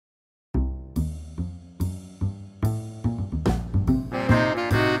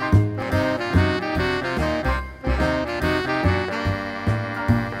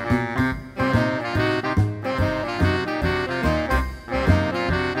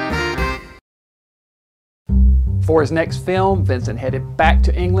For his next film, Vincent headed back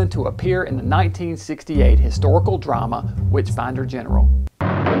to England to appear in the 1968 historical drama Witchfinder General.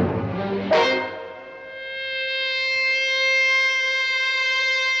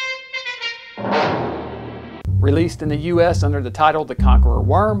 Released in the U.S. under the title The Conqueror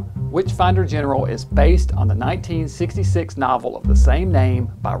Worm, Witchfinder General is based on the 1966 novel of the same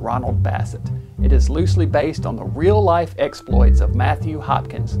name by Ronald Bassett. It is loosely based on the real-life exploits of Matthew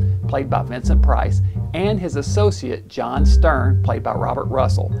Hopkins, played by Vincent Price, and his associate John Stearne, played by Robert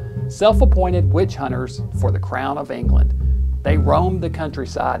Russell, self-appointed witch hunters for the Crown of England. They roamed the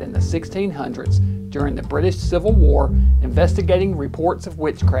countryside in the 1600s during the British Civil War, investigating reports of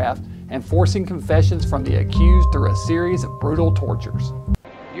witchcraft and forcing confessions from the accused through a series of brutal tortures.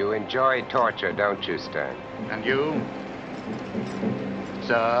 You enjoy torture, don't you, Stearne? And you,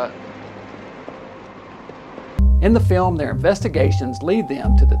 sir? In the film, their investigations lead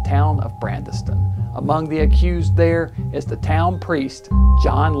them to the town of Brandeston. Among the accused there is the town priest,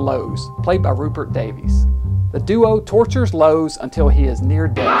 John Lowes, played by Rupert Davies. The duo tortures Lowes until he is near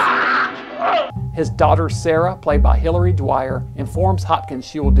death. His daughter Sarah, played by Hilary Dwyer, informs Hopkins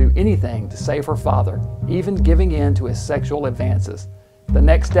she will do anything to save her father, even giving in to his sexual advances. The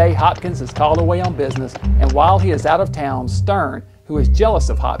next day, Hopkins is called away on business, and while he is out of town, Stearne, who is jealous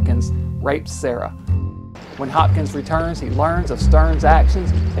of Hopkins, rapes Sarah. When Hopkins returns, he learns of Stearne's actions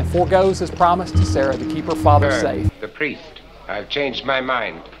and forgoes his promise to Sarah to keep her father safe. The priest. I've changed my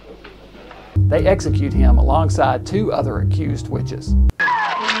mind. They execute him alongside two other accused witches.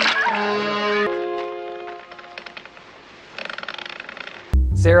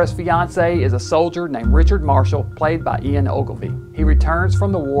 Sarah's fiancé is a soldier named Richard Marshall, played by Ian Ogilvy. He returns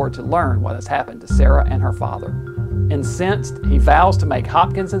from the war to learn what has happened to Sarah and her father. Incensed, he vows to make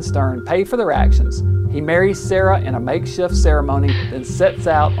Hopkins and Stearne pay for their actions. He marries Sarah in a makeshift ceremony, then sets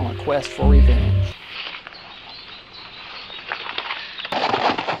out on a quest for revenge.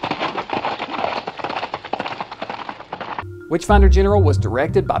 Witchfinder General was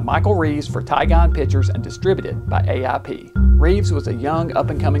directed by Michael Reeves for Tygon Pictures and distributed by AIP. Reeves was a young,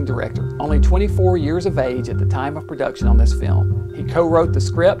 up-and-coming director, only 24 years of age at the time of production on this film. He co-wrote the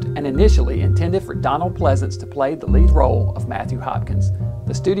script and initially intended for Donald Pleasance to play the lead role of Matthew Hopkins.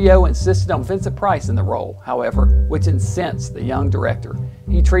 The studio insisted on Vincent Price in the role, however, which incensed the young director.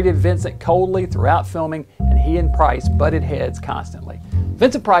 He treated Vincent coldly throughout filming, and he and Price butted heads constantly.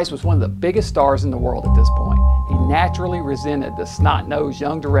 Vincent Price was one of the biggest stars in the world at this point. He naturally resented the snot-nosed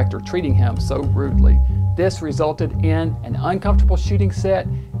young director treating him so rudely. This resulted in an uncomfortable shooting set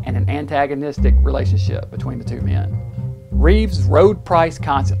and an antagonistic relationship between the two men. Reeves rode Price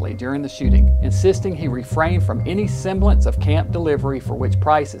constantly during the shooting, insisting he refrain from any semblance of camp delivery for which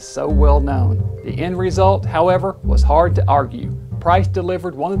Price is so well known. The end result, however, was hard to argue. Price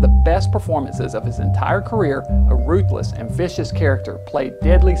delivered one of the best performances of his entire career, a ruthless and vicious character played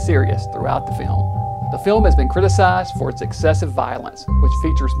deadly serious throughout the film. The film has been criticized for its excessive violence, which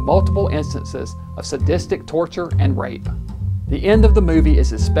features multiple instances of sadistic torture and rape. The end of the movie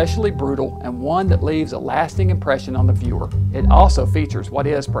is especially brutal and one that leaves a lasting impression on the viewer. It also features what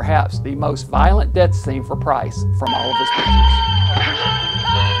is perhaps the most violent death scene for Price from all of his pictures.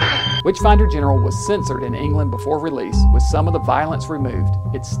 Witchfinder General was censored in England before release, with some of the violence removed.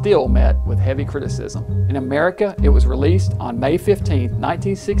 It still met with heavy criticism. In America, it was released on May 15,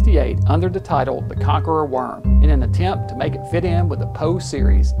 1968 under the title The Conqueror Worm, in an attempt to make it fit in with the Poe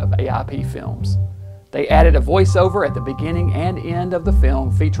series of AIP films. They added a voiceover at the beginning and end of the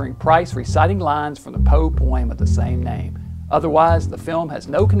film featuring Price reciting lines from the Poe poem of the same name. Otherwise, the film has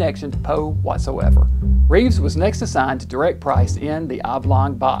no connection to Poe whatsoever. Reeves was next assigned to direct Price in The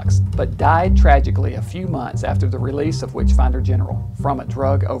Oblong Box, but died tragically a few months after the release of Witchfinder General from a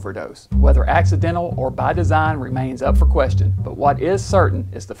drug overdose. Whether accidental or by design remains up for question, but what is certain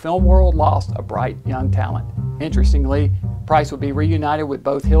is the film world lost a bright young talent. Interestingly, Price would be reunited with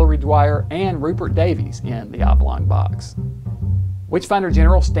both Hilary Dwyer and Rupert Davies in The Oblong Box. Witchfinder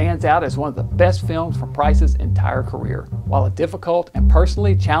General stands out as one of the best films from Price's entire career. While a difficult and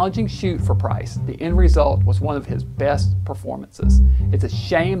personally challenging shoot for Price, the end result was one of his best performances. It's a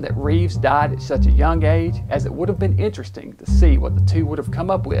shame that Reeves died at such a young age, as it would have been interesting to see what the two would have come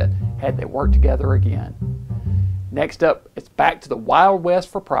up with had they worked together again. Next up, it's back to the Wild West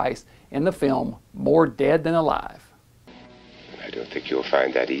for Price in the film More Dead Than Alive. I don't think you'll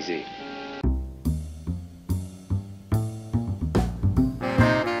find that easy.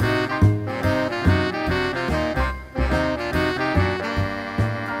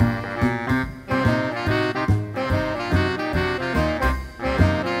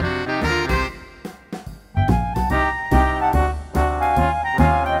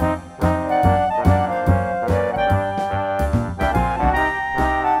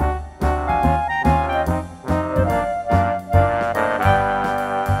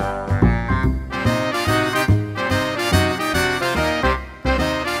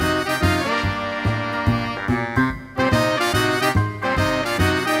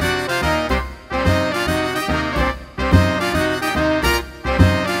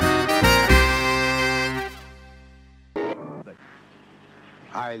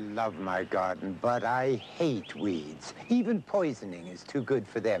 I love my garden, but I hate weeds. Even poisoning is too good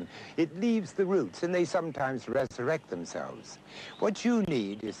for them. It leaves the roots, and they sometimes resurrect themselves. What you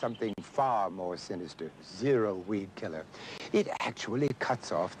need is something far more sinister, Zero Weed Killer. It actually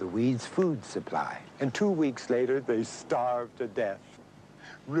cuts off the weeds' food supply, and 2 weeks later, they starve to death,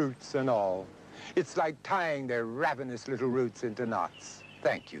 roots and all. It's like tying their ravenous little roots into knots.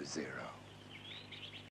 Thank you, Zero.